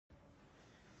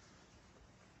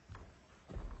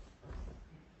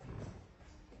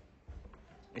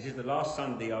This is the last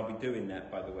Sunday I'll be doing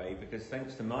that, by the way, because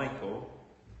thanks to Michael,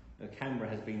 the camera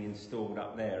has been installed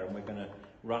up there, and we're going to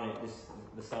run it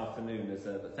this afternoon.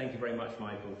 But thank you very much,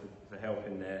 Michael, for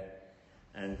helping there.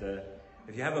 And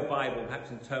if you have a Bible, perhaps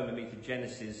you can turn with me to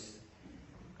Genesis.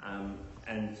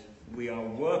 And we are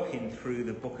working through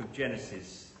the book of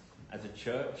Genesis as a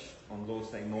church on Lord's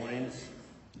Day mornings.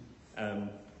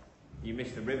 You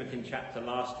missed the riveting chapter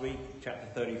last week, chapter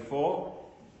 34.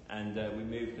 And we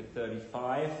moved to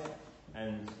 35,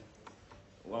 and,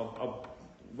 well,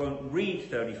 I won't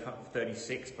read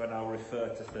 36, but I'll refer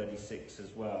to 36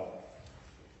 as well.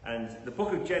 And the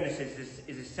book of Genesis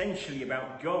is essentially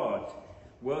about God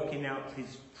working out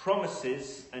his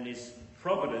promises and his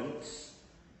providence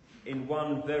in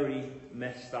one very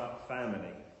messed up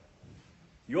family.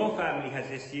 Your family has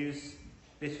issues,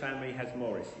 this family has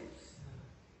more issues.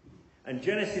 And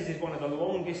Genesis is one of the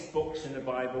longest books in the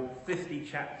Bible, 50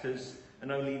 chapters,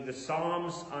 and only the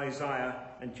Psalms, Isaiah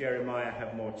and Jeremiah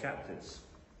have more chapters.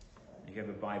 If you have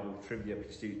a Bible trivia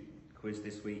quiz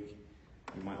this week,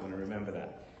 you might want to remember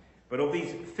that. But of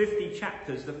these 50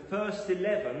 chapters, the first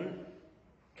 11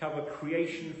 cover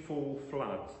creation, fall,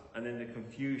 flood, and then the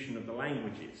confusion of the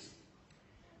languages.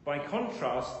 By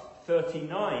contrast,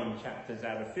 39 chapters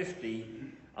out of 50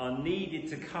 are needed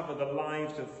to cover the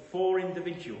lives of 4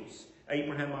 individuals,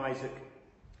 Abraham, Isaac,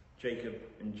 Jacob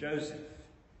and Joseph.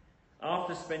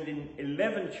 After spending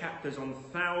 11 chapters on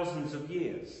thousands of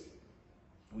years,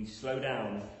 we slow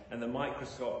down and the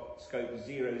microscope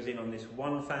zeroes in on this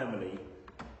one family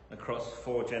across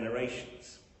 4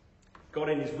 generations. God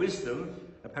in his wisdom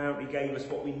apparently gave us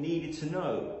what we needed to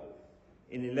know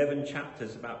in 11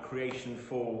 chapters about creation,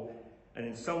 fall, and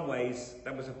in some ways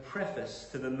that was a preface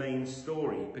to the main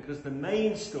story, because the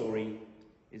main story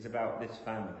is about this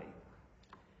family.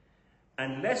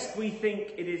 And lest we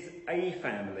think it is a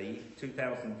family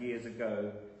 2,000 years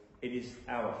ago, it is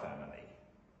our family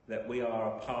that we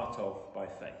are a part of by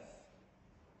faith.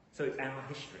 So it's our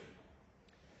history.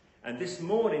 And this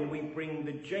morning we bring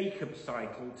the Jacob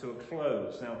cycle to a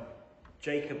close. Now,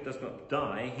 Jacob does not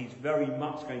die. He's very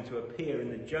much going to appear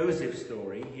in the Joseph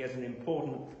story. He has an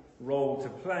important role to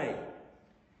play.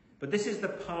 But this is the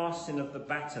passing of the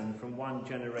baton from one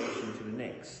generation to the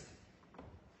next.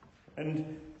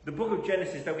 And the book of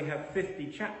Genesis, though we have 50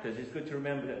 chapters, it's good to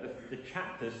remember that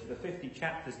the 50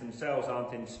 chapters themselves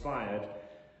aren't inspired.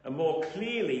 A more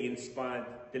clearly inspired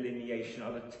delineation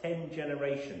are the 10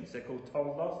 generations. They're called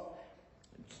Toldoth.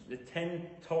 The 10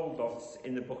 Toldoths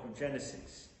in the book of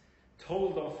Genesis.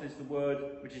 Toldoth is the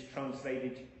word which is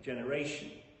translated generation.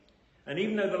 And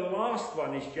even though the last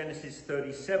one is Genesis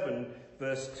 37,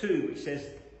 verse 2, which says,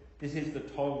 this is the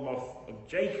Toldoth of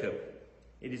Jacob,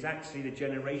 it is actually the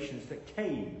generations that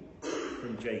came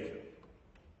from Jacob.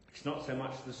 It's not so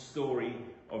much the story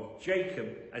of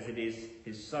Jacob as it is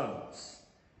his sons.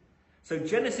 So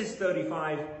Genesis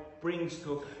 35 brings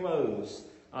to a close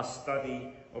our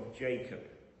study of Jacob.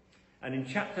 And in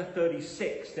chapter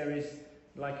 36, there is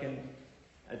like an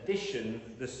addition,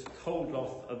 this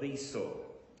Toldoth of Esau.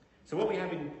 So what we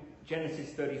have in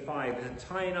Genesis 35 is a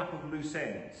tying up of loose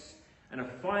ends and a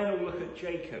final look at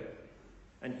Jacob.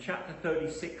 And chapter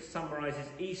 36 summarises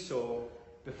Esau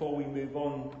before we move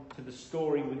on to the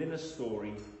story within a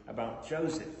story about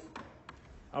Joseph.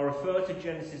 I'll refer to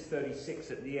Genesis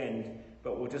 36 at the end,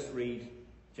 but we'll just read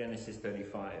Genesis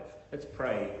 35. Let's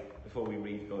pray before we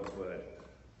read God's word.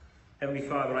 Heavenly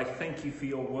Father, I thank you for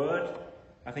your word.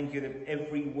 I thank you that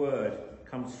every word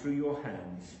comes through your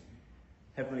hands.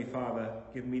 Heavenly Father,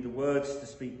 give me the words to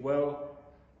speak well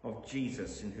of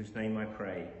Jesus, in whose name I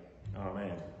pray.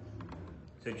 Amen.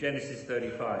 So Genesis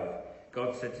 35,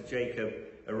 God said to Jacob,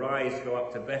 "Arise, go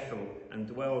up to Bethel and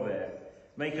dwell there.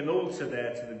 Make an altar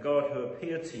there to the God who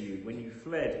appeared to you when you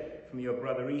fled from your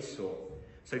brother Esau."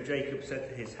 So Jacob said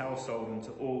to his household and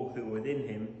to all who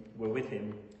were with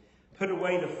him, "Put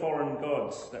away the foreign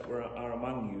gods that are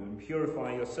among you, and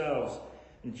purify yourselves,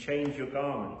 and change your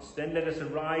garments. Then let us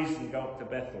arise and go up to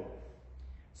Bethel,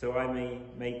 so I may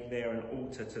make there an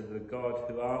altar to the God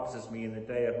who answers me in the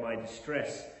day of my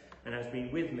distress, and has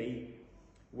been with me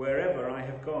wherever I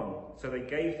have gone." So they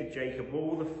gave to Jacob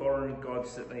all the foreign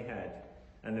gods that they had,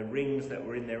 and the rings that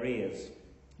were in their ears.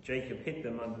 Jacob hid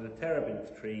them under the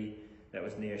terebinth tree that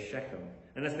was near Shechem.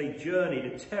 And as they journeyed,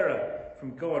 a terror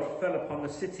from God fell upon the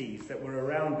cities that were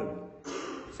around them,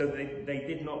 so that they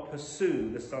did not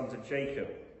pursue the sons of Jacob.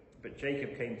 But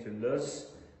Jacob came to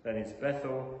Luz, that is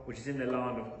Bethel, which is in the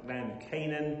land of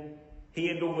Canaan, he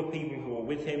and all the people who were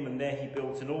with him, and there he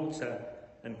built an altar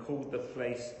and called the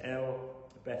place El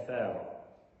Bethel,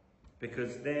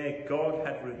 because there God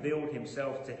had revealed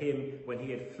himself to him when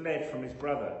he had fled from his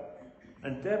brother.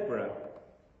 And Deborah,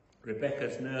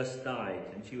 Rebekah's nurse, died,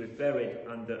 and she was buried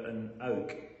under an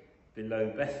oak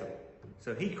below Bethel.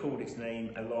 So he called its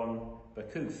name Elon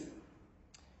Bakuth.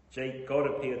 God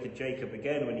appeared to Jacob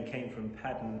again when he came from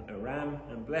Paddan Aram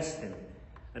and blessed him.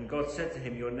 And God said to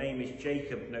him, "Your name is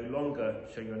Jacob, no longer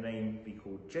shall your name be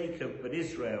called Jacob, but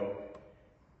Israel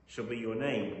shall be your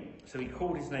name." So he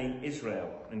called his name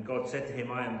Israel. And God said to him,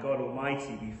 "I am God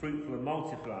Almighty, be fruitful and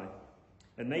multiply.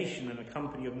 A nation and a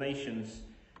company of nations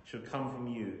shall come from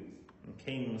you, and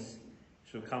kings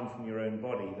shall come from your own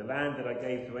body. The land that I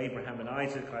gave to Abraham and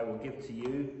Isaac I will give to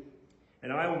you,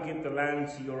 and I will give the land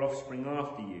to your offspring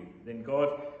after you." Then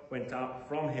God went up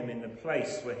from him in the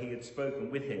place where he had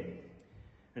spoken with him.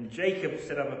 And Jacob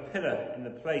set up a pillar in the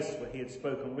place where he had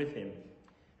spoken with him,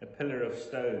 a pillar of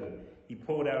stone. He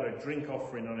poured out a drink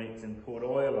offering on it and poured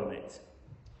oil on it.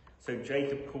 So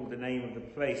Jacob called the name of the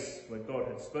place where God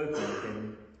had spoken with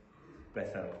him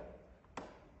Bethel.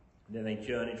 Then they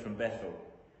journeyed from Bethel.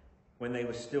 When they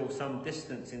were still some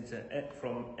distance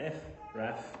from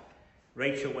Ephrath,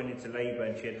 Rachel went into labour,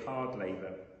 and she had hard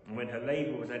labour. And when her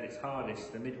labour was at its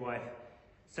hardest, the midwife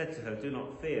said to her, "Do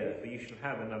not fear, for you shall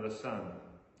have another son.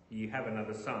 You have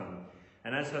another son."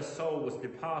 And as her soul was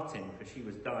departing, for she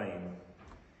was dying,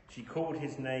 she called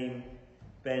his name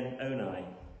Ben-Oni,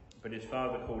 but his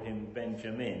father called him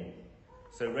Benjamin.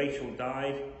 So Rachel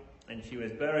died, and she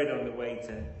was buried on the way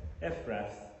to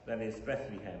Ephrath, that is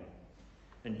Bethlehem.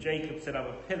 And Jacob set up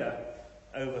a pillar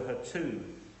over her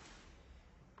tomb.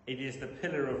 It is the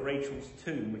pillar of Rachel's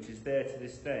tomb, which is there to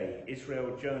this day.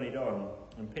 Israel journeyed on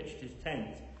and pitched his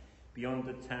tent beyond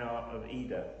the Tower of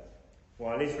Eder.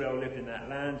 While Israel lived in that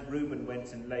land, Reuben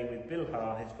went and lay with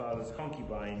Bilhah, his father's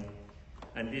concubine,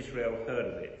 and Israel heard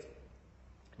of it.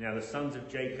 Now the sons of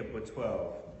Jacob were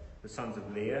 12. The sons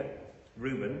of Leah,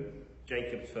 Reuben,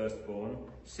 Jacob's firstborn,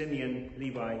 Simeon,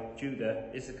 Levi,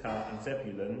 Judah, Issachar, and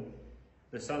Zebulun.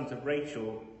 The sons of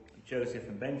Rachel, Joseph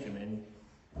and Benjamin.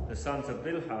 The sons of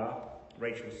Bilhah,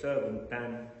 Rachel's servant,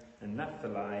 Dan and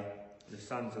Naphtali. The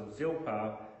sons of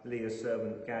Zilpah, Leah's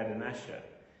servant, Gad and Asher.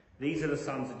 These are the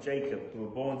sons of Jacob who were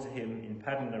born to him in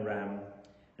Paddan Aram.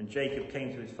 And Jacob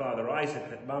came to his father Isaac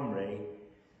at Mamre,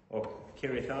 or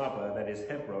Kiriath Arba, that is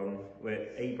Hebron, where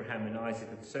Abraham and Isaac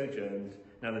had sojourned.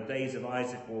 Now the days of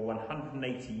Isaac were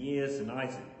 180 years, and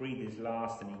Isaac breathed his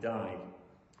last, and he died,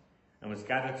 and was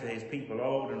gathered to his people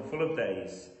old and full of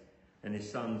days. And his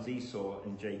sons Esau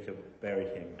and Jacob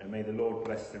buried him. And may the Lord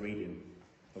bless the reading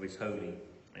of his holy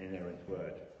and inerrant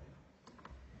word.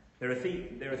 There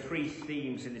are three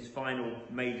themes in this final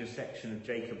major section of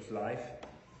Jacob's life.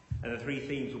 And the three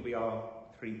themes will be our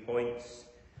 3 points.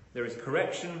 There is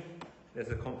correction, there's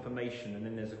a confirmation, and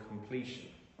then there's a completion.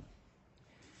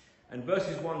 And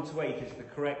verses 1 to 8 is the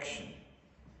correction.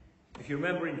 If you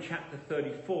remember in chapter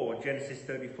 34, Genesis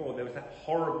 34, there was that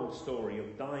horrible story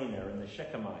of Dinah and the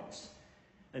Shechemites.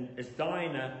 And as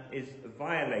Dinah is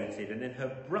violated, and then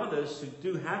her brothers, who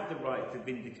do have the right to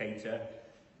vindicate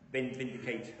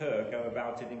her, go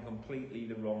about it in completely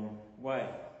the wrong way.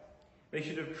 They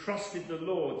should have trusted the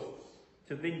Lord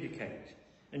to vindicate.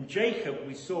 And Jacob,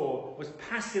 we saw, was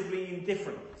passively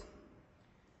indifferent,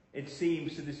 it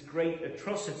seems, to this great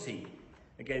atrocity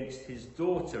against his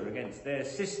daughter, against their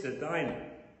sister Dinah.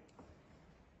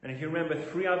 And if you remember,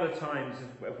 3 other times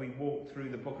as we walked through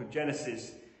the book of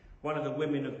Genesis, one of the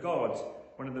women of God,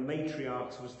 one of the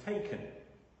matriarchs, was taken.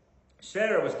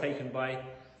 Sarah was taken by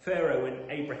Pharaoh when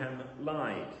Abraham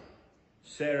lied.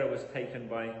 Sarah was taken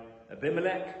by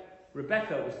Abimelech.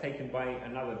 Rebekah was taken by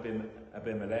another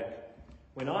Abimelech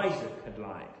when Isaac had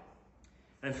lied.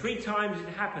 And 3 times it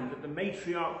happened that the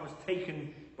matriarch was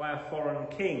taken by a foreign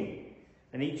king.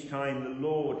 And each time the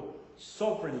Lord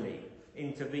sovereignly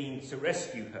intervened to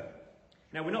rescue her.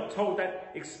 Now, we're not told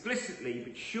that explicitly,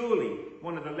 but surely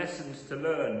one of the lessons to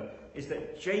learn is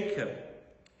that Jacob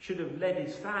should have led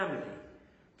his family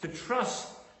to trust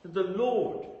that the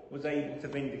Lord was able to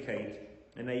vindicate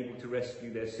and able to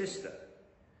rescue their sister.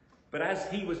 But as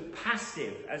he was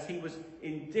passive, as he was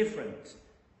indifferent,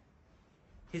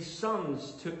 his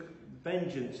sons took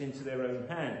vengeance into their own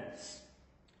hands.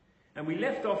 And we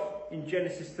left off in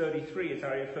Genesis 33, as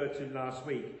I referred to last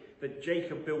week, that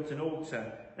Jacob built an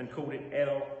altar and called it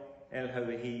El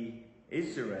Elohe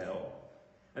Israel.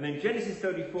 And then Genesis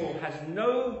 34 has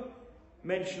no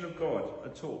mention of God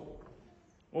at all,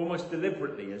 almost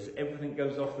deliberately, as everything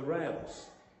goes off the rails.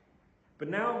 But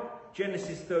now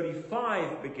Genesis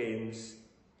 35 begins,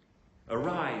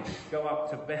 "Arise, go up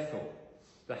to Bethel,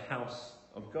 the house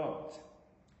of God."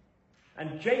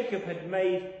 And Jacob had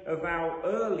made a vow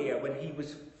earlier when he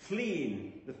was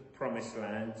fleeing the promised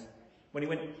land when he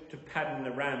went to Paddan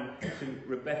Aram to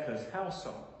Rebekah's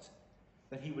household,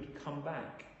 that he would come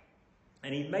back.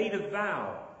 And he made a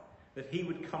vow that he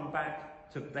would come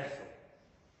back to Bethel.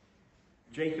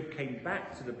 Jacob came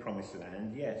back to the promised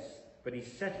land, yes, but he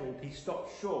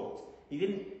stopped short. He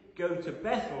didn't go to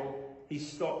Bethel, he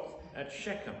stopped at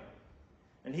Shechem.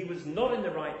 And he was not in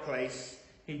the right place.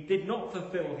 He did not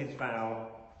fulfill his vow.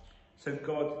 So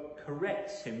God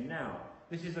corrects him now.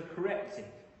 This is a corrective.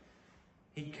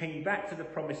 He came back to the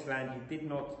promised land. He did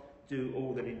not do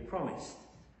all that he'd promised.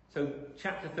 So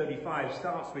chapter 35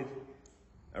 starts with,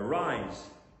 arise.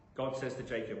 God says to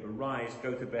Jacob, arise,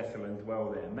 go to Bethel and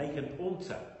dwell there. Make an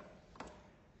altar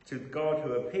to God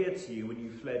who appeared to you when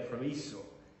you fled from Esau.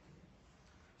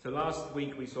 So last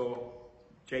week we saw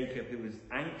Jacob, who was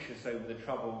anxious over the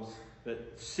troubles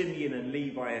that Simeon and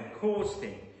Levi had caused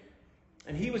him.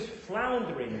 And he was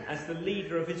floundering as the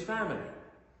leader of his family.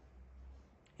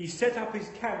 He set up his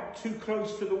camp too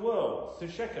close to the world,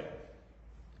 to Shechem.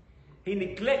 He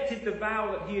neglected the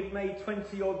vow that he had made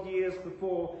 20 odd years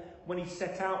before when he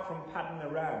set out from Paddan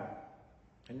Aram.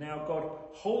 And now God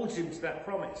holds him to that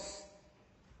promise.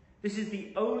 This is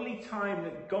the only time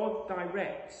that God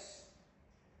directs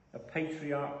a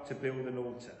patriarch to build an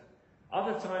altar.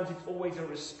 Other times it's always a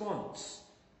response.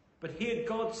 But here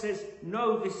God says,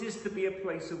 no, this is to be a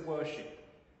place of worship.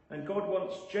 And God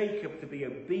wants Jacob to be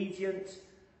obedient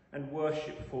and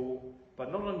worshipful,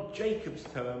 but not on Jacob's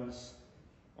terms,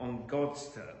 on God's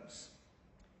terms.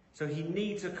 So he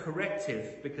needs a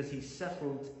corrective because he's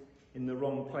settled in the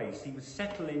wrong place. He was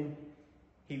settling,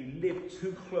 he lived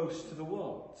too close to the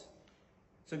world.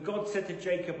 So God said to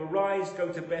Jacob, arise, go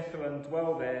to Bethel and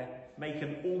dwell there, make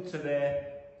an altar there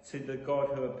to the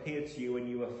God who appeared to you when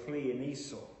you were fleeing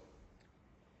Esau.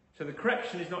 So the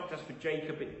correction is not just for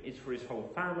Jacob, it's for his whole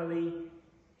family.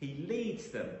 He leads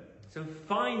them. So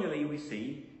finally we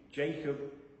see Jacob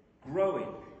growing,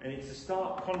 and it's a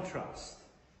stark contrast.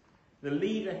 The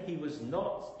leader he was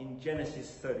not in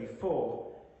Genesis 34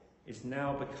 is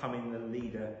now becoming the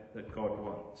leader that God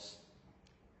wants.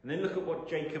 And then look at what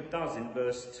Jacob does in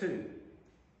verse 2.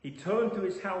 He turned to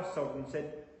his household and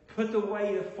said, put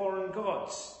away the foreign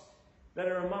gods that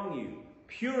are among you.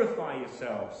 Purify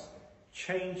yourselves.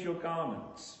 Change your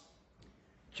garments.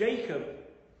 Jacob,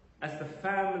 as the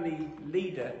family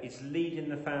leader, is leading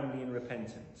the family in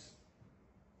repentance.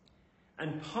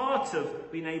 And part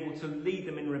of being able to lead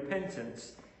them in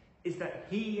repentance is that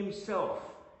he himself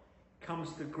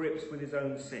comes to grips with his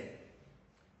own sin.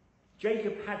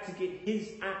 Jacob had to get his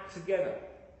act together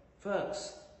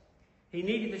first. He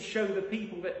needed to show the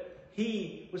people that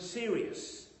he was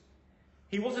serious.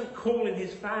 He wasn't calling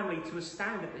his family to a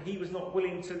standard that he was not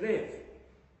willing to live.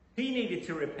 He needed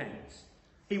to repent.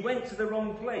 He went to the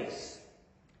wrong place.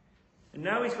 And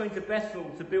now he's going to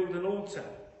Bethel to build an altar.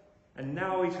 And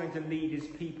now he's going to lead his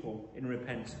people in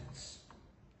repentance.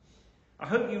 I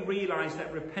hope you realise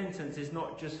that repentance is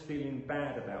not just feeling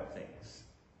bad about things.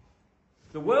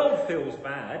 The world feels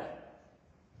bad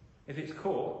if it's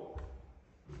caught.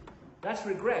 That's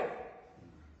regret.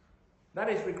 That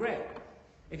is regret.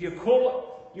 If you're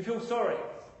caught, you feel sorry.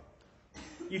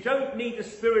 You don't need the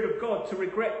Spirit of God to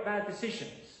regret bad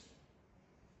decisions.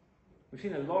 We've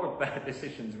seen a lot of bad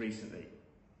decisions recently.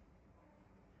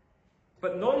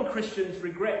 But non-Christians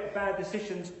regret bad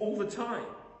decisions all the time.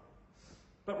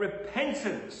 But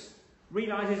repentance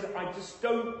realizes I just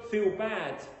don't feel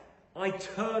bad. I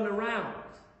turn around.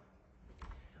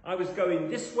 I was going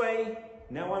this way,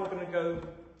 now I'm going to go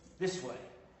this way.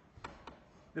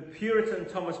 The Puritan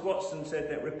Thomas Watson said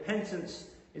that repentance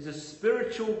is a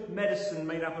spiritual medicine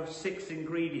made up of 6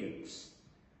 ingredients.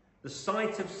 The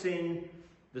sight of sin,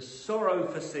 the sorrow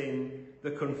for sin,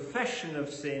 the confession of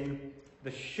sin,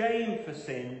 the shame for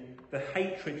sin, the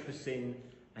hatred for sin,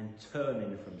 and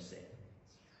turning from sin.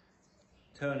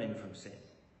 Turning from sin.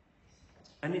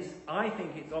 And I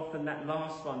think it's often that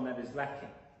last one that is lacking.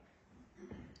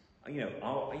 You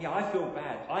know, I feel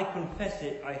bad. I confess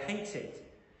it. I hate it.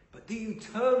 But do you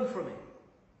turn from it?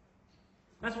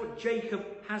 That's what Jacob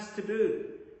has to do.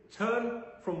 Turn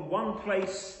from one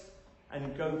place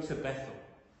and go to Bethel.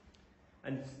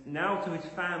 And now to his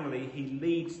family, he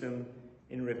leads them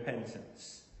in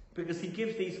repentance. Because he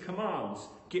gives these commands.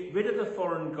 Get rid of the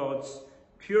foreign gods.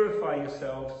 Purify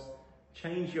yourselves.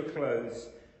 Change your clothes.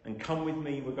 And come with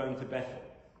me, we're going to Bethel.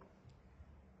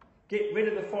 Get rid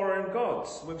of the foreign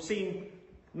gods. We've seen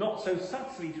not so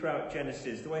subtly throughout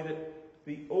Genesis the way that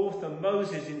the author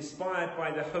Moses, inspired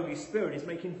by the Holy Spirit, is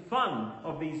making fun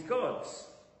of these gods.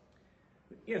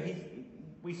 You know,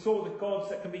 we saw the gods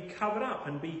that can be covered up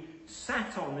and be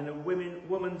sat on in a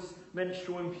woman's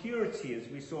menstrual impurity, as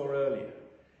we saw earlier.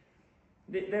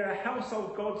 There are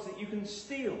household gods that you can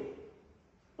steal.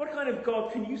 What kind of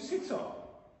God can you sit on?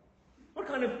 What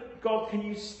kind of God can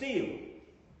you steal?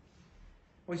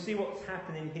 We see what's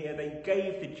happening here. They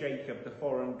gave to Jacob the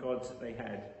foreign gods that they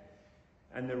had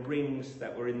and the rings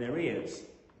that were in their ears.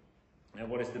 Now,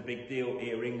 what is the big deal?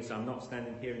 Earrings. I'm not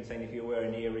standing here and saying if you're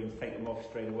wearing earrings, take them off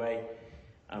straight away.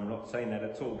 I'm not saying that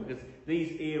at all, because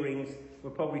these earrings were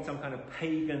probably some kind of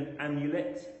pagan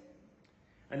amulet,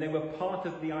 and they were part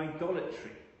of the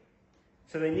idolatry.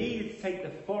 So they needed to take the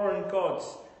foreign gods,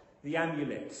 the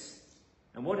amulets.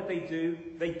 And what did they do?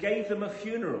 They gave them a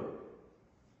funeral.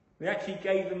 They actually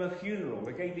gave them a funeral.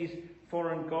 They gave these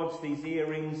foreign gods, these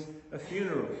earrings, a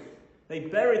funeral. They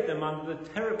buried them under the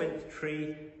terebinth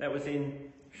tree that was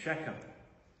in Shechem.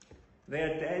 They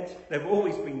are dead. They've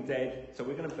always been dead, so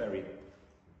we're going to bury them.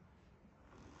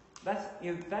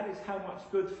 That is how much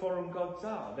good foreign gods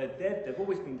are. They're dead. They've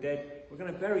always been dead. We're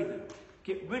going to bury them.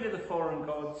 Get rid of the foreign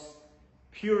gods.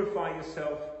 Purify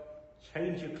yourself.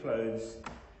 Change your clothes.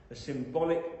 A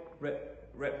symbolic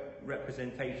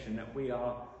representation that we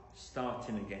are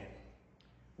starting again.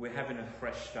 We're having a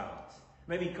fresh start.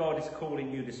 Maybe God is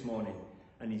calling you this morning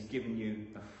and he's giving you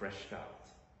a fresh start.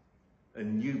 A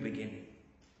new beginning.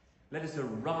 Let us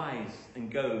arise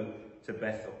and go to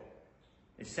Bethel.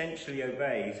 Essentially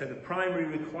obey. So the primary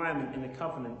requirement in the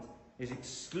covenant is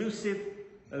exclusive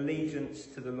allegiance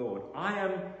to the Lord. I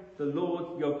am the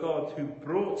Lord your God who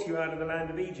brought you out of the land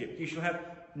of Egypt. You shall have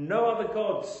no other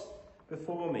gods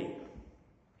before me.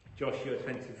 Joshua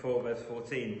 24 verse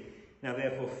 14. Now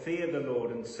therefore fear the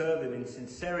Lord and serve him in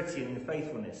sincerity and in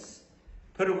faithfulness.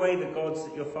 Put away the gods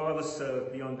that your fathers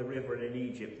served beyond the river and in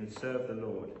Egypt and serve the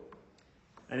Lord.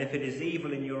 And if it is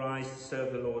evil in your eyes to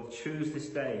serve the Lord, choose this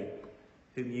day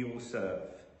whom you will serve.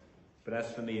 But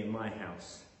as for me and my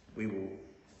house, we will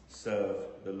serve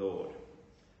the Lord.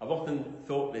 I've often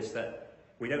thought this, that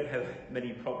we don't have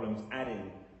many problems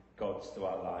adding gods to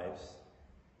our lives.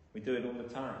 We do it all the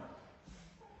time.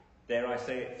 Dare I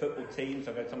say it, football teams,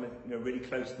 I've got something really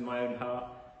close to my own heart.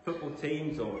 Football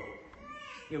teams, or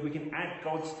we can add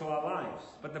gods to our lives.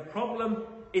 But the problem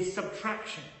is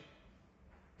subtraction.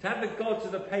 To have the gods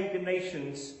of the pagan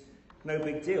nations, no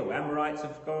big deal. Amorites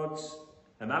have gods,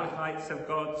 Amalekites have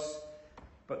gods,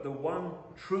 but the one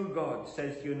true God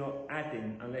says you're not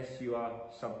adding unless you are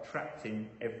subtracting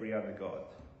every other god.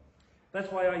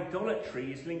 That's why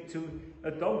idolatry is linked to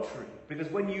adultery, because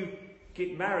when you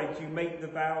get married, you make the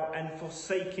vow and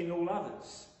forsaking all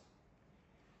others.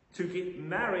 To get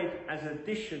married as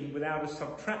addition without a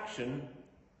subtraction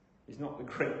is not a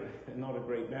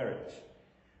great marriage.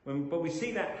 But we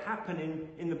see that happening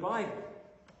in the Bible.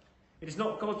 It is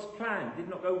not God's plan. It did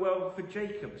not go well for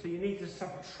Jacob. So you need to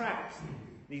subtract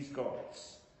these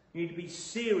gods. You need to be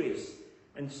serious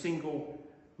and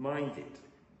single-minded.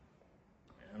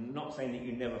 I'm not saying that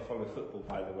you never follow football,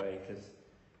 by the way, because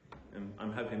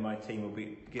I'm hoping my team will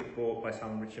get bought by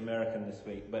some rich American this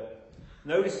week. But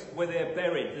notice where they're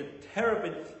buried. The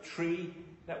terebinth tree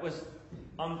that was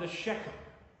under Shechem.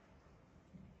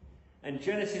 And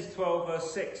Genesis 12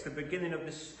 verse 6, the beginning of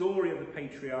the story of the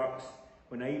patriarchs,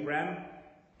 when Abraham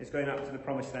is going up to the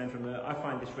promised land from there. I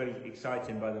find this really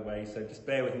exciting, by the way, so just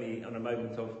bear with me on a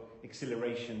moment of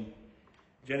exhilaration.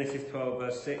 Genesis 12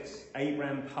 verse 6,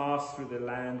 Abraham passed through the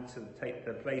land to take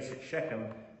the place at Shechem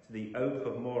to the oak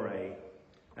of Moreh.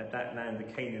 At that land the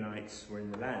Canaanites were in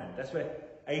the land. That's where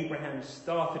Abraham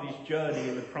started his journey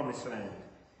in the promised land.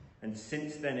 And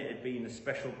since then it had been a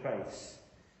special place.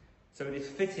 So it is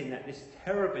fitting that this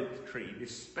terebinth tree,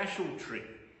 this special tree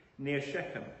near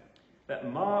Shechem, that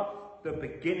marked the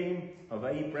beginning of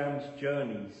Abraham's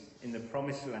journeys in the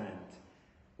promised land,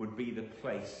 would be the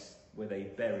place where they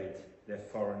buried their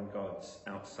foreign gods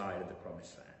outside of the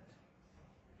promised land.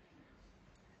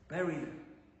 Bury them.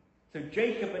 So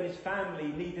Jacob and his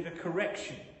family needed a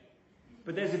correction.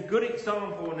 But there's a good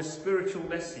example and a spiritual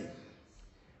lesson.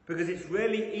 Because it's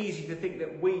really easy to think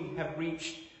that we have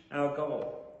reached our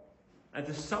goal and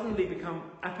to suddenly become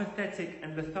apathetic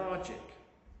and lethargic.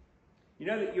 You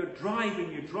know that you're driving,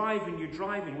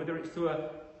 whether it's to a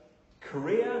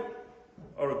career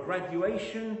or a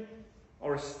graduation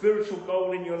or a spiritual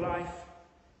goal in your life,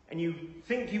 and you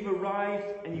think you've arrived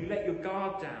and you let your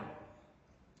guard down.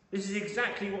 This is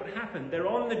exactly what happened. They're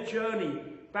on the journey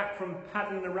back from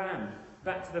Paddan Aram,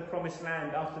 back to the promised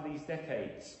land after these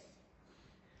decades.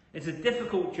 It's a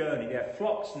difficult journey. They have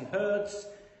flocks and herds.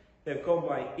 They've gone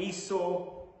by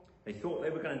Esau. They thought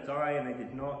they were going to die and they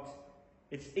did not.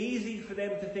 It's easy for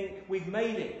them to think, we've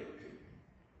made it.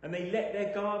 And they let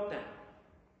their guard down.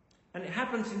 And it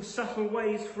happens in subtle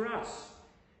ways for us.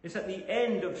 It's at the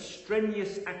end of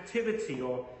strenuous activity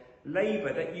or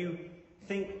labour that you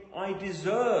think, I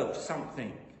deserve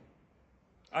something.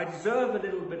 I deserve a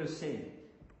little bit of sin.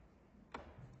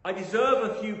 I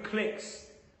deserve a few clicks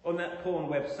on that porn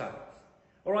website.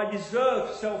 Or I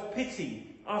deserve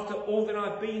self-pity after all that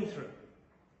I've been through.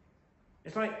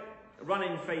 It's like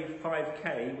running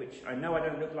 5K, which I know I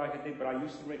don't look like I did, but I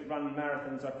used to run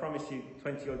marathons, I promise you,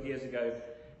 20 odd years ago.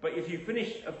 But if you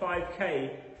finish a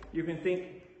 5K, you can think,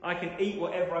 I can eat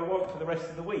whatever I want for the rest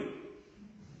of the week.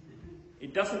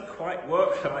 It doesn't quite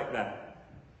work like that.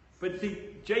 But see,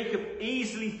 Jacob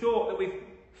easily thought that we've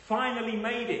finally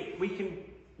made it. We can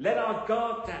let our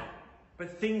guard down.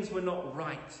 But things were not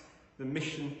right. The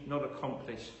mission not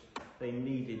accomplished. They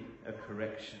needed a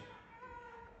correction.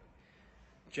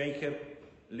 Jacob,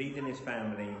 leading his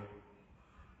family,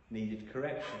 needed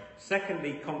correction.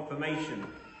 Secondly, confirmation,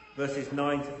 verses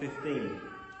 9 to 15.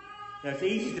 Now it's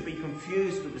easy to be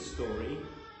confused with the story,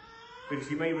 because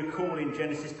you may recall in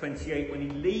Genesis 28, when he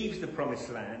leaves the promised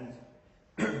land,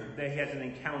 there he has an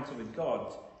encounter with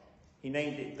God. He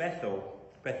named it Bethel,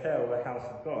 the house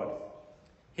of God.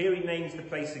 Here he names the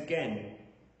place again,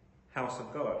 house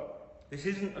of God. This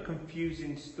isn't a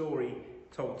confusing story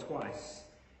told twice.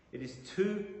 It is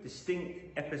two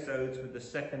distinct episodes, with the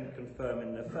second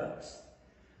confirming the first.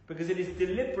 Because it is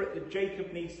deliberate that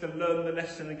Jacob needs to learn the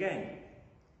lesson again.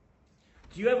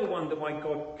 Do you ever wonder why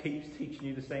God keeps teaching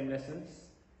you the same lessons?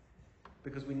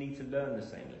 Because we need to learn the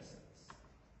same lessons.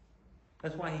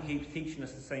 That's why he keeps teaching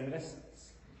us the same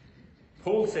lessons.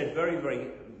 Paul said very, very,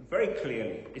 very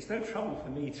clearly, it's no trouble for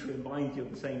me to remind you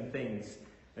of the same things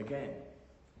again.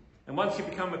 And once you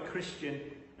become a Christian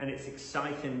and it's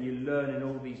exciting, you're learning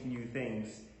all these new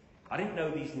things. I didn't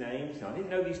know these names, I didn't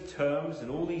know these terms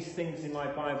and all these things in my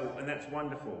Bible, and that's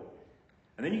wonderful.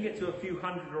 And then you get to a few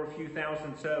hundred or a few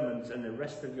thousand sermons, and the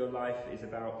rest of your life is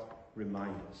about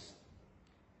reminders.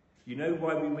 You know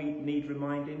why we need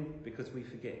reminding? Because we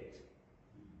forget.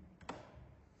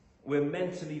 We're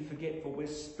mentally forgetful. We're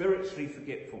spiritually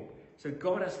forgetful. So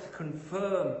God has to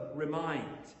confirm, remind.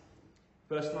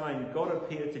 Verse 9, God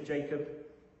appeared to Jacob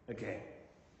again.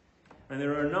 And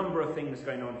there are a number of things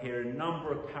going on here, a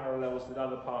number of parallels with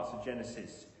other parts of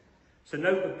Genesis. So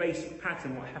note the basic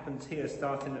pattern, what happens here,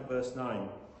 starting at verse 9.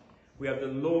 We have the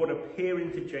Lord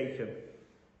appearing to Jacob.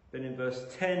 Then in verse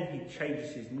 10, he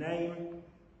changes his name.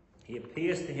 He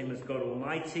appears to him as God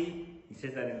Almighty. He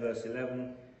says that in verse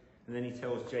 11. And then he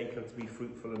tells Jacob to be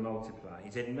fruitful and multiply.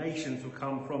 He said, nations will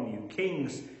come from you.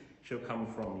 Kings shall come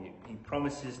from you. He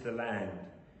promises the land.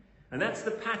 And that's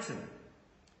the pattern.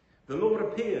 The Lord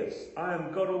appears. I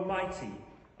am God Almighty.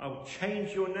 I'll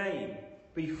change your name.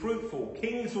 Be fruitful.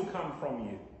 Kings will come from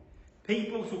you.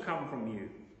 Peoples will come from you.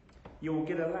 You will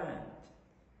get a land.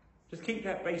 Just keep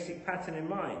that basic pattern in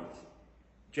mind.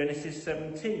 Genesis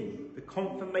 17, the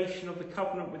confirmation of the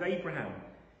covenant with Abraham.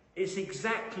 It's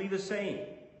exactly the same.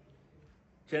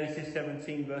 Genesis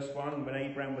 17 verse 1, when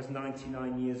Abraham was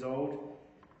 99 years old,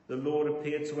 the Lord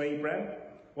appeared to Abraham.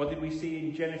 What did we see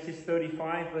in Genesis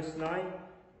 35 verse 9?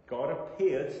 God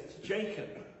appeared to Jacob.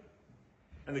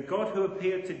 And the God who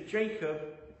appeared to Jacob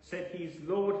said he is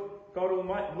Lord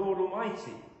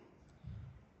Almighty.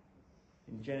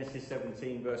 In Genesis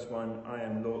 17 verse 1, I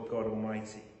am Lord God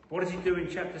Almighty. What does he do in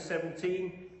chapter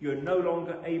 17? You're no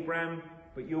longer Abram,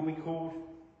 but you'll be called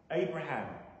Abraham.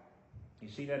 You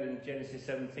see that in Genesis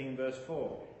 17 verse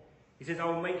 4. He says,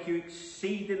 I'll make you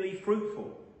exceedingly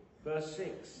fruitful. Verse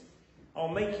 6. I'll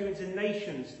make you into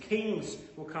nations. Kings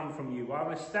will come from you.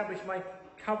 I'll establish my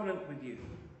covenant with you.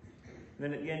 And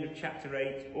then at the end of chapter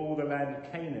 8, all the land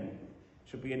of Canaan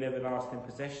shall be an everlasting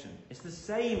possession. It's the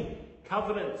same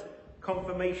covenant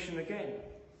confirmation again.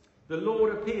 The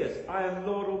Lord appears. I am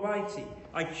Lord Almighty.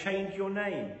 I change your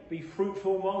name. Be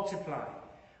fruitful, multiply.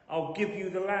 I'll give you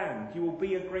the land. You will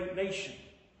be a great nation.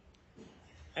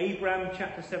 Abraham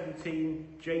chapter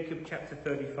 17, Jacob chapter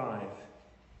 35.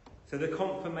 So the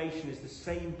confirmation is the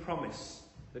same promise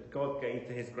that God gave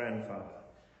to his grandfather.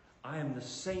 I am the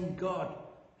same God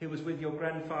who was with your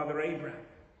grandfather Abraham.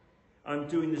 I'm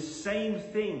doing the same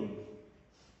thing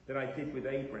that I did with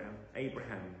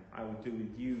Abraham, I will do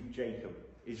with you, Jacob,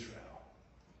 Israel.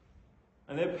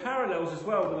 And there are parallels as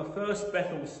well with the first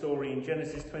Bethel story in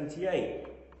Genesis 28.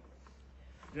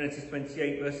 Genesis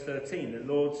 28 verse 13,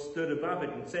 the Lord stood above it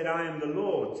and said, I am the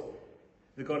Lord,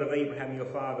 the God of Abraham your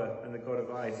father and the God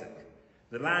of Isaac.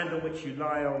 The land on which you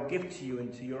lie I will give to you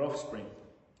and to your offspring.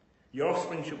 Your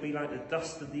offspring shall be like the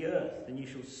dust of the earth, and you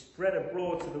shall spread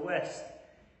abroad to the west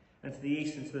and to the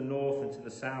east and to the north and to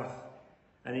the south.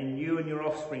 And in you and your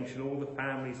offspring shall all the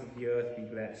families of the earth be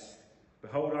blessed.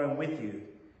 Behold, I am with you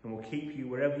and will keep you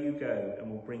wherever you go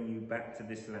and will bring you back to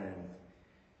this land.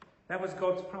 That was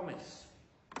God's promise.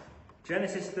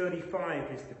 Genesis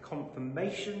 35 is the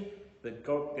confirmation that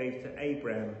God gave to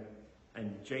Abraham,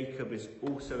 and Jacob is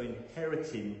also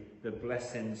inheriting the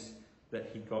blessings that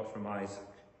he got from Isaac.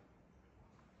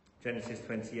 Genesis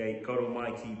 28, God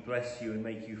Almighty bless you and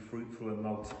make you fruitful and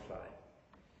multiply,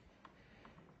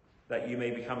 that you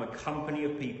may become a company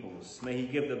of peoples. May he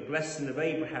give the blessing of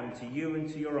Abraham to you and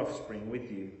to your offspring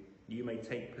with you. You may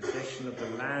take possession of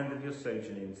the land of your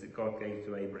sojournings that God gave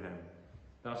to Abraham.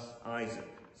 Thus Isaac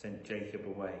sent Jacob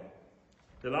away.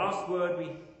 The last word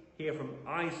we hear from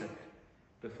Isaac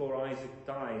before Isaac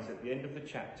dies at the end of the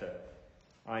chapter,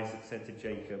 Isaac said to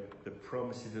Jacob, the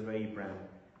promises of Abraham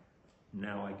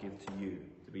now I give to you,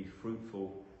 to be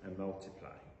fruitful and multiply,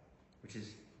 which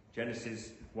is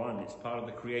Genesis 1. It's part of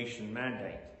the creation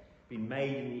mandate. Been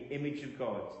made in the image of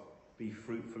God, be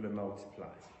fruitful and multiply.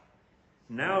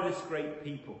 Now this great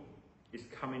people is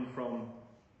coming from,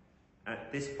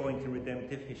 at this point in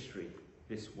redemptive history,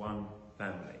 this one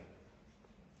family.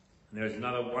 And there is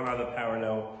one other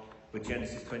parallel with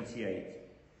Genesis 28.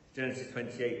 Genesis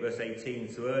 28 verse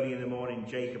 18, so early in the morning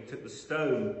Jacob took the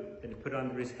stone that he put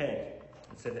under his head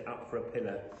and set it up for a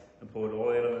pillar and poured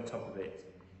oil on the top of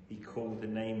it. He called the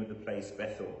name of the place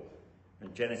Bethel.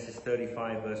 And Genesis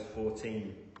 35 verse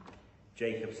 14,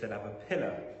 Jacob set up a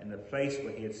pillar in the place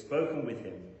where he had spoken with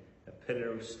him, a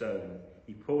pillar of stone.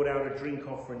 He poured out a drink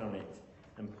offering on it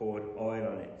and poured oil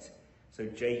on it. So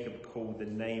Jacob called the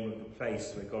name of the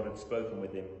place where God had spoken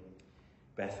with him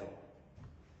Bethel.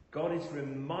 God is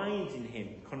reminding him,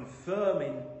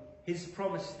 confirming his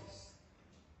promises.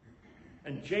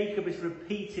 And Jacob is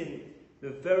repeating the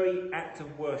very act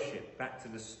of worship back to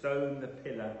the stone, the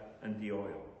pillar, and the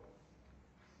oil.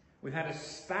 We had a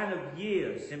span of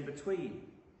years in between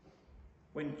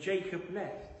when Jacob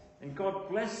left, and God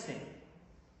blessed him.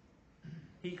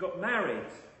 He got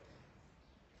married.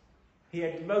 He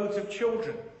had loads of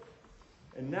children,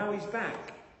 and now he's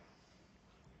back.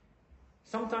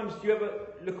 Sometimes do you ever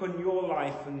look on your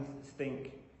life and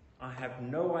think, I have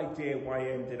no idea why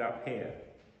I ended up here.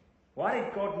 Why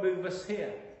did God move us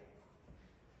here?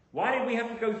 Why did we have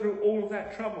to go through all of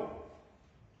that trouble?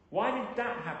 Why did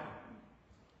that happen?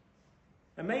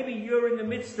 And maybe you're in the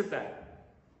midst of that.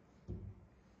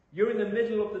 You're in the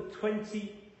middle of the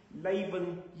 20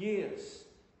 Laban years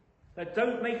that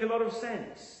don't make a lot of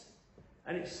sense.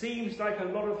 And it seems like a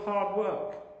lot of hard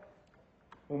work.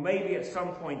 Or maybe at some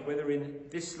point, whether in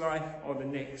this life or the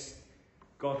next,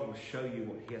 God will show you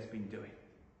what he has been doing.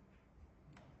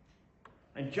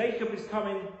 And Jacob is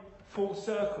coming full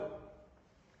circle.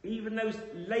 Even those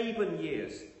Laban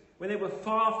years, when they were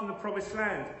far from the promised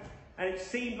land, and it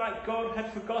seemed like God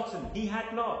had forgotten. He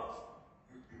had not.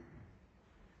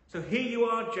 So here you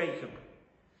are, Jacob.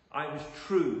 I was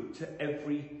true to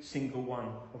every single one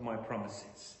of my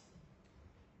promises.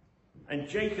 And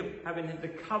Jacob, having had the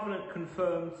covenant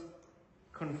confirmed,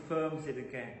 confirms it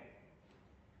again.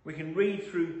 We can read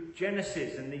through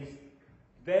Genesis and these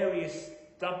various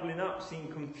doubling up seem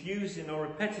confusing or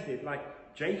repetitive.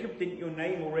 Like, Jacob, didn't your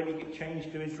name already get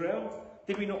changed to Israel?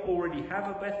 Did we not already have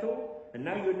a Bethel? And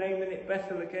now you're naming it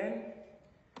Bethel again?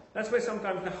 That's where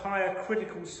sometimes the higher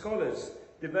critical scholars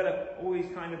develop all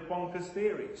these kind of bonkers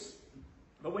theories.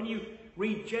 But when you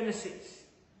read Genesis,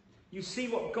 you see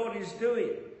what God is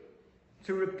doing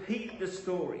to repeat the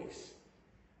stories.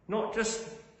 Not just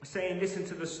saying, listen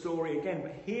to the story again,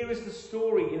 but here is the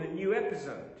story in a new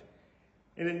episode,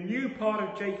 in a new part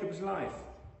of Jacob's life,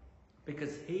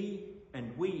 because he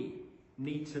and we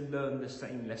need to learn the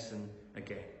same lesson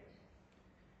again.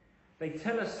 They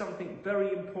tell us something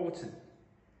very important.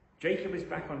 Jacob is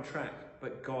back on track,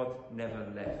 but God never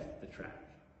left the track.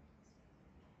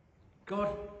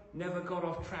 God never got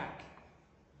off track.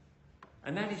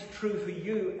 And that is true for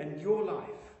you and your life.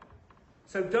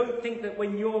 So don't think that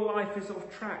when your life is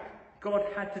off track, God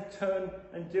had to turn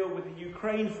and deal with the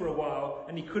Ukraine for a while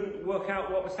and he couldn't work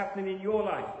out what was happening in your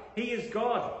life. He is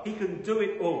God. He can do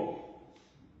it all.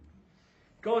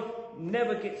 God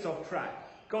never gets off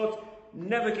track. God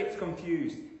never gets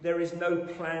confused. There is no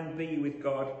plan B with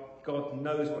God. God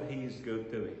knows what he is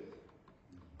doing.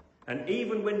 And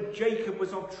even when Jacob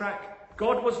was off track,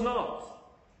 God was not.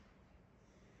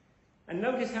 And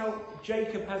notice how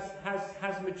Jacob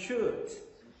has matured.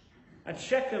 At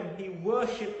Shechem, he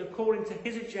worshipped according to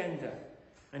his agenda.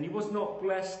 And he was not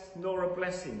blessed nor a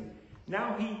blessing.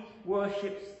 Now he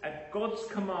worships at God's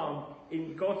command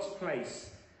in God's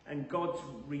place. And God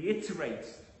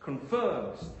reiterates,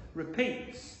 confirms,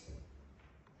 repeats.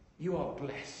 You are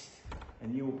blessed.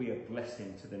 And you will be a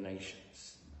blessing to the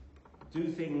nations. Do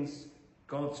things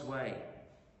God's way.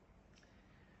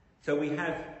 So we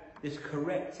have this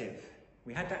corrective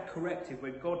We had that corrected,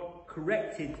 where God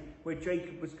corrected where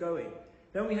Jacob was going.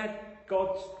 Then we had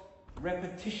God's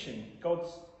repetition,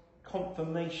 God's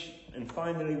confirmation. And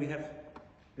finally we have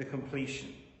the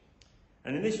completion.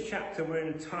 And in this chapter we're in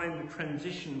a time of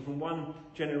transition from one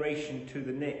generation to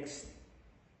the next.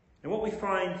 And what we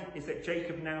find is that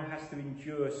Jacob now has to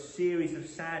endure a series of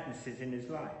sadnesses in his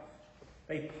life.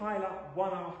 They pile up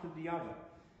one after the other.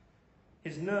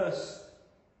 His nurse,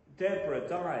 Deborah,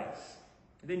 dies.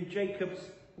 Then Jacob's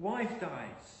wife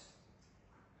dies.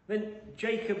 Then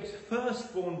Jacob's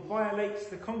firstborn violates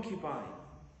the concubine.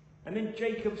 And then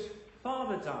Jacob's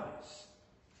father dies.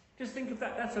 Just think of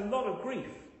that. That's a lot of grief.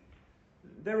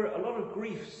 There are a lot of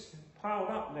griefs piled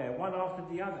up there, one after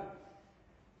the other.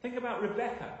 Think about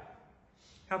Rebekah.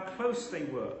 How close they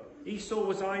were. Esau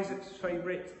was Isaac's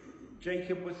favourite.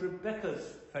 Jacob was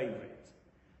Rebekah's favourite.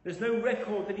 There's no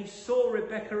record that he saw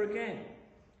Rebekah again.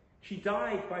 She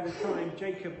died by the time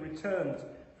Jacob returned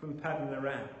from Paddan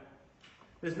Aram.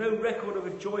 There's no record of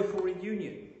a joyful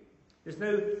reunion. There's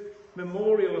no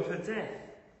memorial of her death.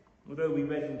 Although we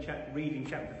read in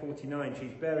chapter 49,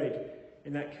 she's buried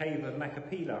in that cave of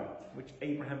Machpelah, which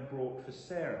Abraham brought for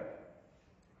Sarah.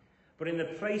 But in the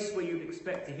place where you'd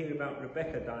expect to hear about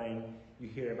Rebekah dying, you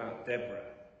hear about Deborah.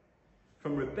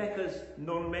 From Rebekah's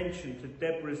non-mention to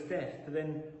Deborah's death, to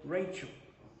then Rachel.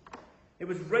 It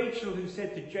was Rachel who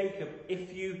said to Jacob,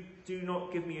 "If you do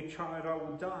not give me a child, I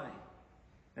will die."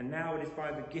 And now it is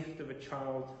by the gift of a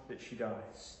child that she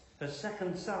dies. Her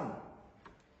second son.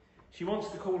 She wants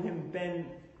to call him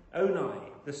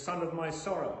Ben-Oni, the son of my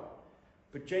sorrow.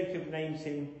 But Jacob names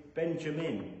him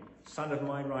Benjamin, son of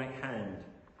my right hand,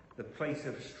 the place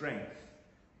of strength,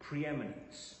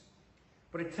 preeminence.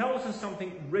 But it tells us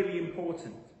something really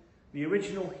important. The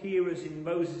original hearers in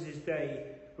Moses'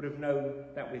 day would have known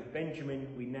that with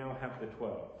Benjamin we now have the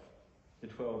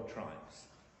 12 tribes.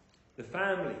 The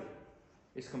family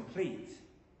is complete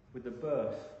with the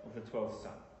birth of the 12th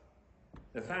son.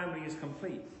 The family is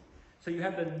complete. So you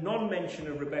have the non-mention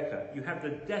of Rebekah, you have the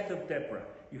death of Deborah,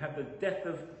 you have the death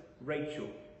of Rachel,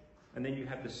 and then you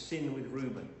have the sin with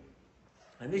Reuben.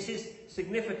 And this is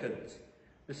significant.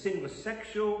 The sin was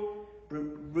sexual.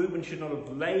 Reuben should not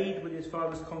have laid with his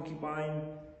father's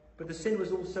concubine, but the sin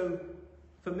was also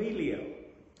familial.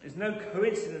 There's no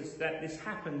coincidence that this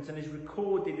happens and is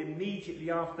recorded immediately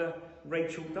after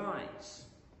Rachel dies.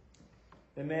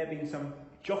 There may have been some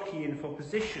jockeying for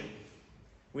position.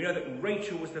 We know that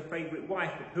Rachel was the favourite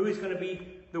wife, but who is going to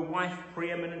be the wife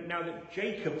preeminent now that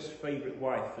Jacob's favourite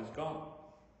wife has gone?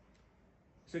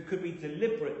 So it could be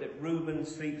deliberate that Reuben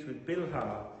sleeps with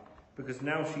Bilhah, because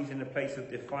now she's in a place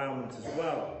of defilement as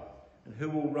well. And who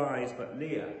will rise but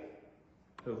Leah,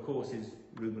 who of course is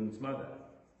Reuben's mother.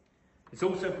 It's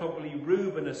also probably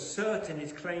Reuben asserting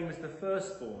his claim as the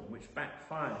firstborn, which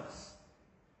backfires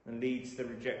and leads to the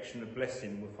rejection of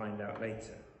blessing, we'll find out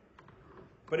later.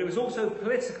 But it was also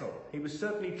political. He was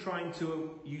certainly trying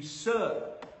to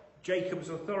usurp Jacob's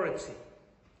authority.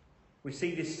 We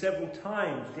see this several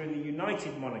times during the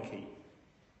United Monarchy.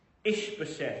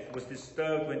 Ishbosheth was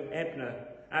disturbed when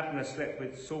Abner slept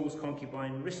with Saul's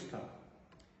concubine Rizpah,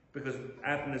 because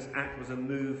Abner's act was a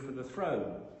move for the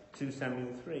throne, 2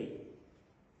 Samuel 3.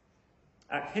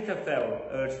 Ahithophel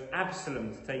urged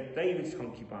Absalom to take David's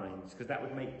concubines, because that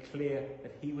would make clear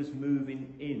that he was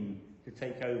moving in to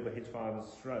take over his father's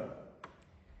throne.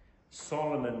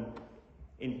 Solomon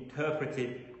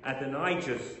interpreted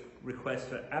Adonijah's request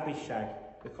for Abishag,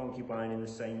 the concubine, in the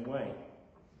same way.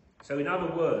 So in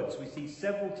other words, we see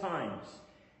several times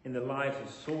in the lives of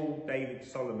Saul, David,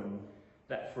 Solomon,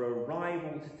 that for a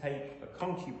rival to take a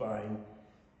concubine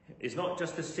is not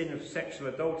just a sin of sexual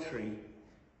adultery,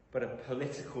 but a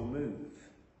political move.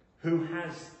 Who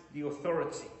has the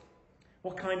authority?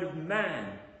 What kind of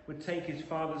man would take his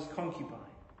father's concubine?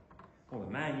 Well, the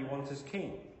man you want as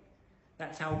king.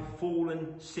 That's how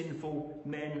fallen, sinful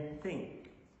men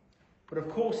think. But of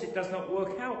course it does not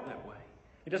work out that way.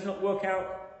 It does not work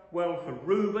out well for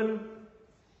Reuben,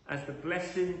 as the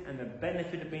blessing and the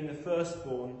benefit of being the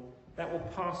firstborn, that will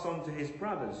pass on to his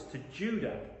brothers, to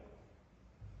Judah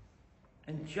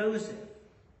and Joseph.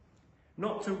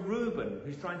 Not to Reuben,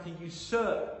 who's trying to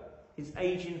usurp his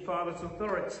aging father's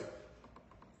authority.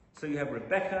 So you have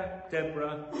Rebekah,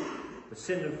 Deborah, the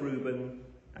sin of Reuben,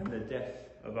 and the death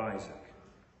of Isaac.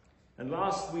 And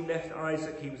last we left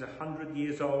Isaac, he was 100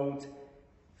 years old,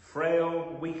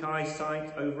 frail, weak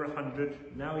eyesight, over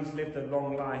 100. Now he's lived a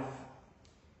long life.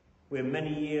 We're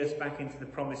many years back into the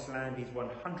promised land. He's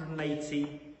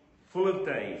 180, full of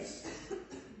days.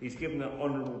 He's given an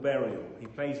honourable burial. He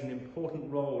plays an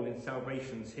important role in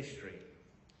salvation's history.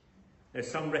 There's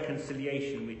some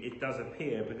reconciliation, it does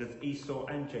appear, because Esau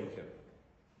and Jacob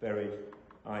buried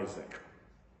Isaac.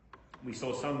 We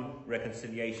saw some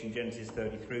reconciliation, Genesis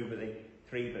 33, but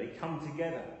they come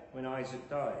together when Isaac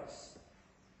dies.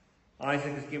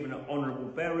 Isaac is given an honourable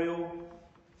burial.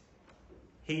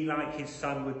 He, like his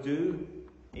son, would do.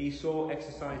 Esau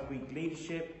exercised weak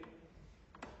leadership.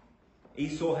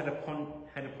 Esau had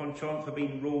a penchant for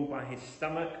being ruled by his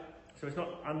stomach. So it's not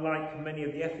unlike many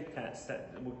of the epithets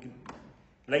that would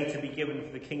later be given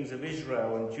for the kings of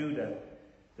Israel and Judah,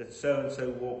 that so-and-so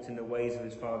walked in the ways of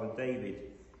his father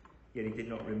David, yet he did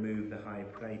not remove the high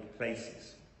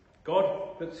places.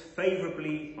 God looks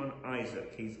favourably on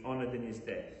Isaac. He's honoured in his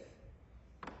death.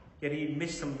 Yet he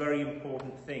missed some very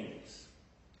important things.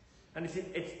 And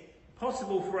it's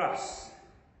possible for us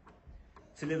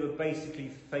to live a basically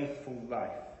faithful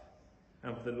life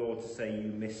and for the Lord to say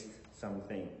you missed some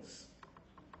things.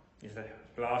 Is the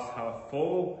glass half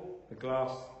full, the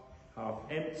glass half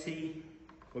empty?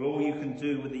 Well, all you can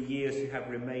do with the years you have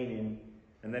remaining,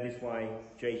 and that is why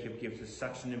Jacob gives us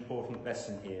such an important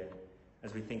lesson here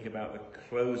as we think about the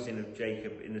closing of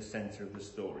Jacob in the centre of the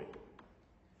story.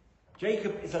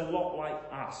 Jacob is a lot like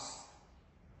us.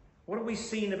 What have we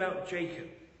seen about Jacob?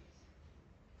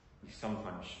 He's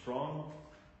sometimes strong,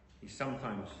 he's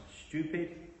sometimes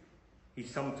stupid, he's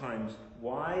sometimes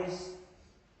wise,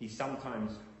 he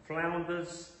sometimes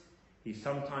flounders, he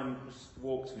sometimes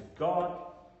walks with God,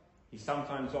 he's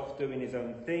sometimes off doing his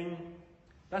own thing.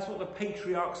 That's what the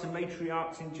patriarchs and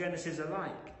matriarchs in Genesis are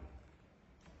like.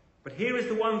 But here is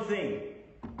the one thing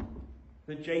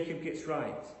that Jacob gets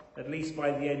right, at least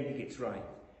by the end he gets right.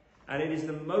 And it is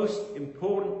the most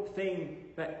important thing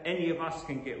that any of us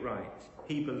can get right.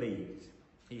 He believed.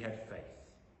 He had faith.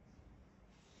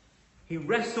 He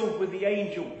wrestled with the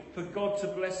angel for God to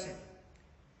bless him.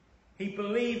 He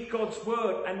believed God's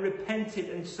word and repented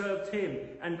and served him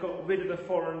and got rid of the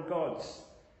foreign gods.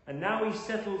 And now he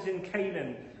settles in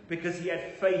Canaan because he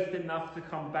had faith enough to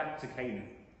come back to Canaan.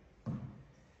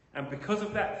 And because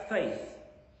of that faith,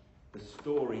 the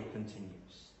story continues.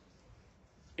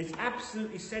 It's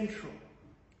absolutely central.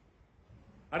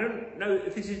 I don't know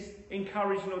if this is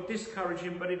encouraging or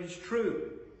discouraging, but it is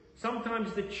true.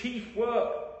 Sometimes the chief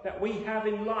work that we have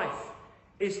in life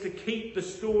is to keep the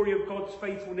story of God's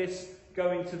faithfulness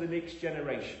going to the next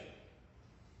generation.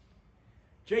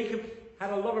 Jacob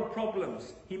had a lot of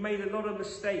problems. He made a lot of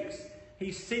mistakes.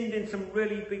 He sinned in some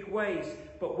really big ways.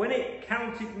 But when it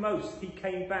counted most, he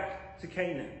came back to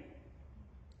Canaan.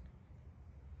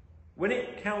 When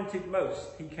it counted most,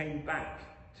 he came back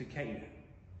to Canaan.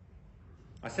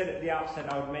 I said at the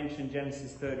outset I would mention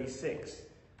Genesis 36.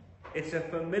 It's a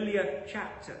familiar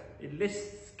chapter. It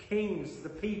lists kings, the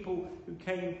people who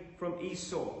came from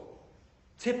Esau.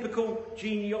 Typical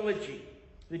genealogy,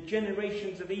 the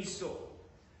generations of Esau.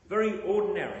 Very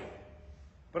ordinary.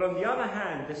 But on the other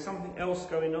hand, there's something else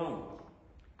going on.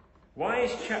 Why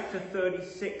is chapter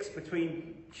 36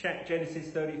 between Genesis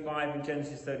 35 and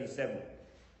Genesis 37?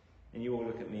 And you all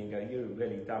look at me and go, you're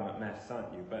really dumb at maths,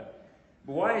 aren't you? But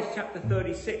why is chapter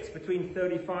 36 between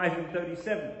 35 and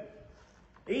 37?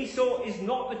 Esau is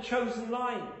not the chosen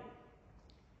line.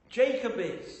 Jacob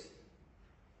is.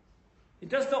 It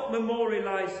does not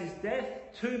memorialise his death.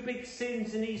 Two big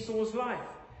sins in Esau's life.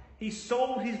 He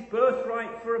sold his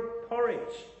birthright for a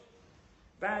porridge.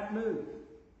 Bad move.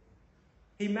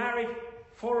 He married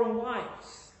foreign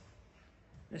wives.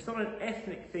 It's not an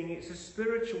ethnic thing, it's a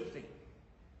spiritual thing.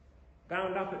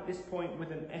 Bound up at this point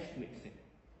with an ethnic thing.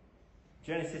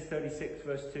 Genesis 36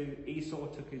 verse 2, Esau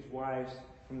took his wives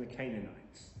from the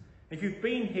Canaanites. If you've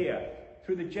been here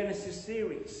through the Genesis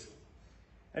series,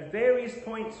 at various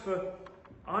points for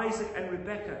Isaac and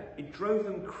Rebekah, it drove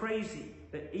them crazy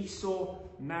that Esau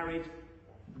married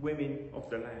women of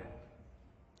the land.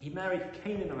 He married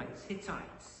Canaanites,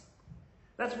 Hittites.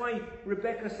 That's why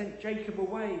Rebekah sent Jacob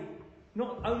away,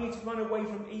 not only to run away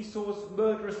from Esau's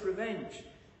murderous revenge,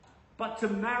 but to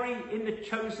marry in the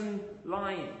chosen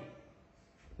line,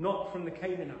 not from the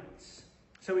Canaanites.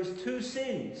 So his two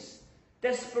sins,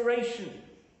 desperation,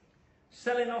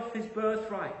 selling off his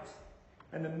birthright,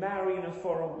 and the marrying of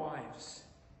foreign wives.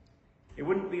 It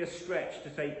wouldn't be a stretch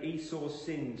to say Esau's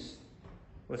sins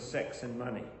were sex and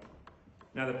money.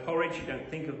 Now the porridge, you don't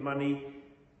think of money,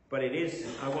 but it is,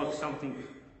 I want something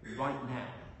right now.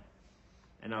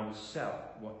 And I will sell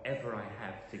whatever I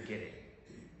have to get it.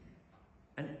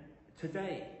 And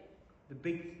today, the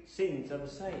big sins are the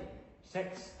same.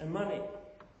 Sex and money.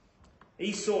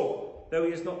 Esau, though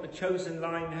he is not the chosen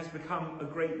line, has become a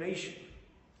great nation.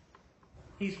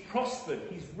 He's prospered,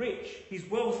 he's rich, he's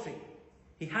wealthy.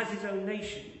 He has his own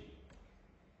nation.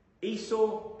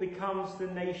 Esau becomes the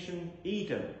nation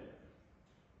Edom.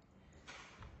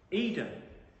 Edom.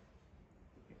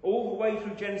 All the way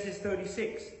through Genesis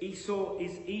 36, Esau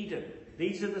is Edom.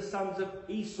 These are the sons of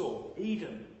Esau,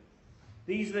 Edom.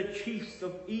 These are the chiefs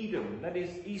of Edom, that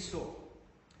is Esau.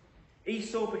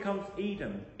 Esau becomes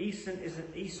Edom.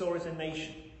 Esau is a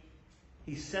nation.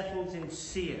 He settles in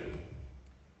Seir.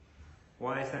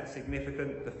 Why is that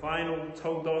significant? The final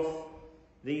Toldoth,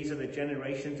 these are the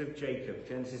generations of Jacob.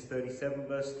 Genesis 37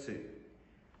 verse 2.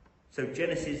 So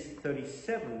Genesis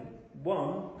 37,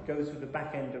 1 goes with the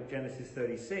back end of Genesis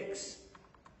 36.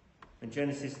 And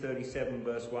Genesis 37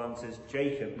 verse 1 says,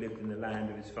 Jacob lived in the land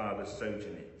of his father's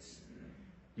sojournings.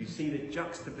 You see the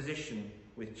juxtaposition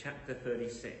with chapter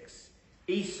 36.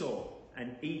 Esau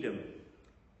and Edom,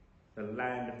 the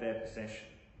land of their possession.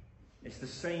 It's the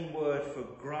same word for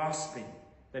grasping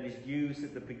that is used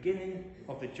at the beginning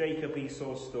of the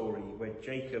Jacob-Esau story, where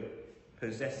Jacob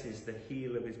possesses the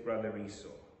heel of his brother Esau.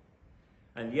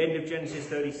 And the end of Genesis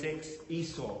 36,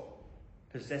 Esau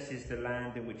possesses the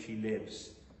land in which he lives.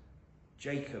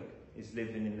 Jacob is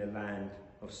living in the land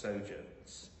of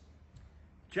sojourns.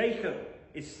 Jacob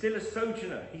is still a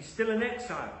sojourner. He's still an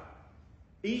exile.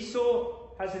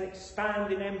 Esau has an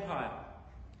expanding empire.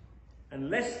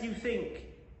 Unless you think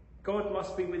God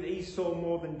must be with Esau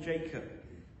more than Jacob,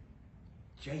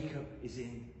 Jacob is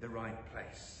in the right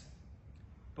place.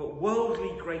 But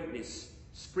worldly greatness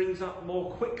springs up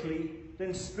more quickly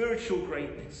than spiritual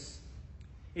greatness.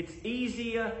 It's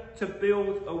easier to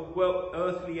build a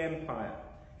earthly empire.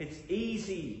 It's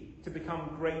easy to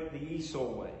become great the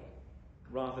Esau way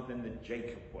rather than the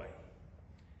Jacob way.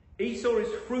 Esau is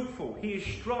fruitful, he is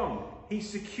strong, he's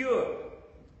secure.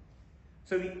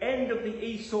 So the end of the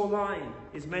Esau line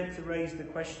is meant to raise the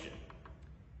question,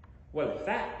 well, if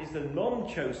that is the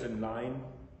non-chosen line,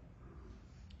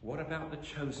 what about the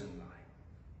chosen line?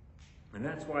 And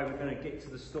that's why we're going to get to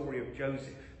the story of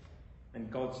Joseph and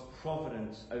God's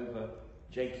providence over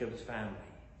Jacob's family.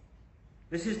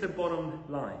 This is the bottom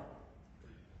line.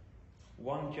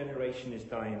 One generation is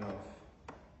dying off.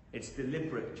 It's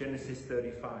deliberate, Genesis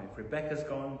 35. Rebekah's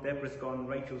gone, Deborah's gone,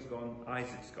 Rachel's gone,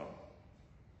 Isaac's gone.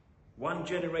 One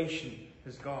generation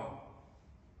has gone.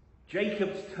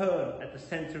 Jacob's turn at the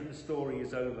center of the story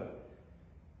is over.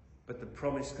 But the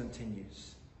promise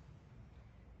continues.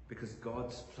 Because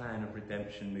God's plan of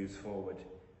redemption moves forward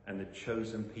and the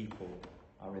chosen people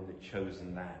are in the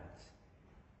chosen land.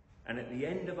 And at the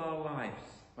end of our lives,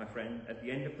 my friend, at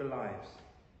the end of the lives,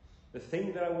 the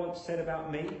thing that I once said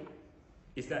about me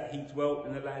is that he dwelt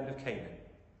in the land of Canaan.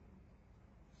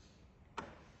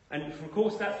 And of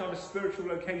course that's not a spiritual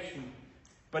location,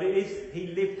 but it is, he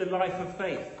lived the life of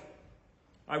faith.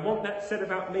 I want that said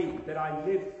about me, that I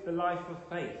lived the life of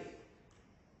faith.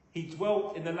 He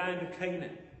dwelt in the land of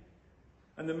Canaan.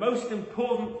 And the most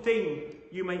important thing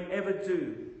you may ever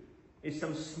do is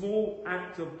some small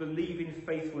act of believing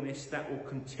faithfulness that will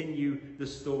continue the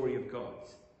story of God.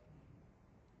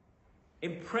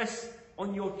 Impress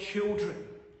on your children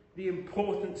the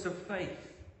importance of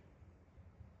faith.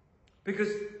 Because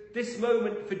this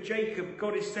moment for Jacob,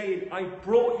 God is saying, I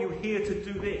brought you here to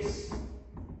do this.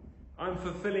 I'm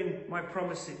fulfilling my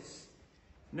promises.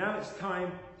 Now it's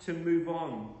time to move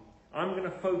on. I'm going to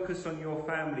focus on your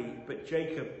family, but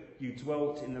Jacob, you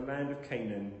dwelt in the land of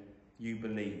Canaan, you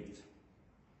believed.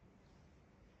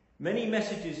 Many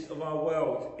messages of our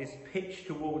world is pitched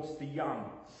towards the young,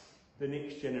 the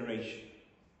next generation.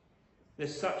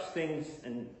 There's such things,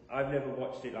 and I've never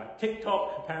watched it, like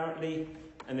TikTok apparently,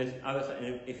 and there's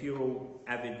others, if you're all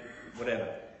avid, whatever.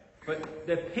 But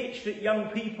they're pitched at young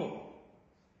people.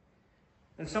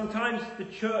 And sometimes the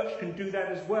church can do that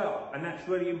as well, and that's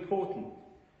really important.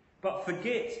 But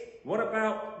forget, what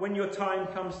about when your time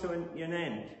comes to an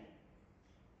end?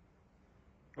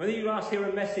 Whether you last hear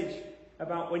a message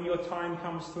about when your time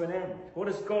comes to an end, what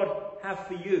does God have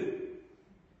for you?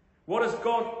 What has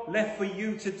God left for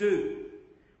you to do?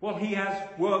 Well, he has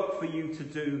work for you to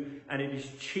do, and it is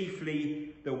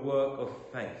chiefly the work of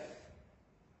faith.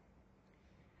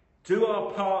 Do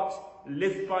our part,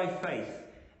 live by faith,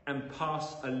 and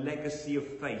pass a legacy of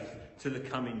faith to the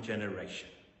coming generation.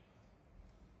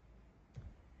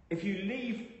 If you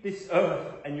leave this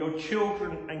earth and your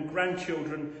children and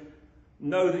grandchildren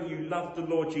know that you love the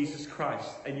Lord Jesus Christ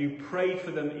and you prayed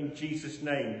for them in Jesus'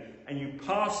 name and you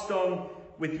passed on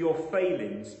with your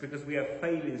failings, because we have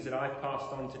failings that I've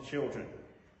passed on to children,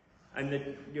 and that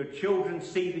your children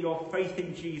see your faith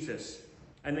in Jesus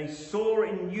and they saw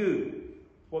in you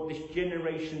what this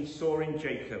generation saw in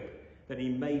Jacob, that he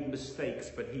made mistakes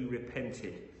but he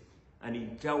repented and he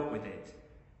dealt with it.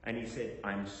 And he said,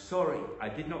 I'm sorry, I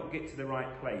did not get to the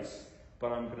right place,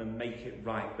 but I'm going to make it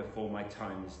right before my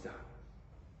time is done.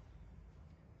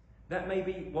 That may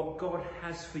be what God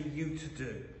has for you to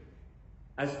do.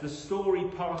 As the story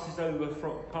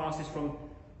passes from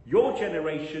your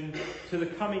generation to the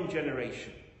coming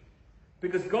generation.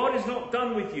 Because God is not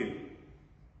done with you.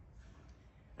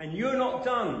 And you're not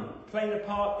done playing a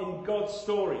part in God's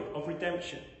story of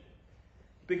redemption.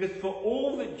 Because for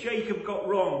all that Jacob got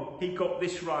wrong, he got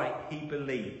this right. He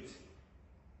believed.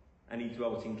 And he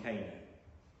dwelt in Canaan.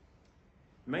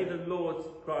 May the Lord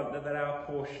grant that our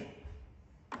portion.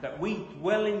 That we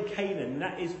dwell in Canaan.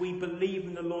 That is, we believe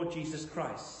in the Lord Jesus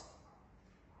Christ.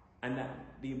 And that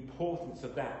the importance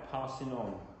of that passing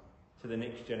on to the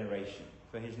next generation.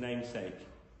 For his name's sake.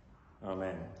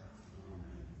 Amen.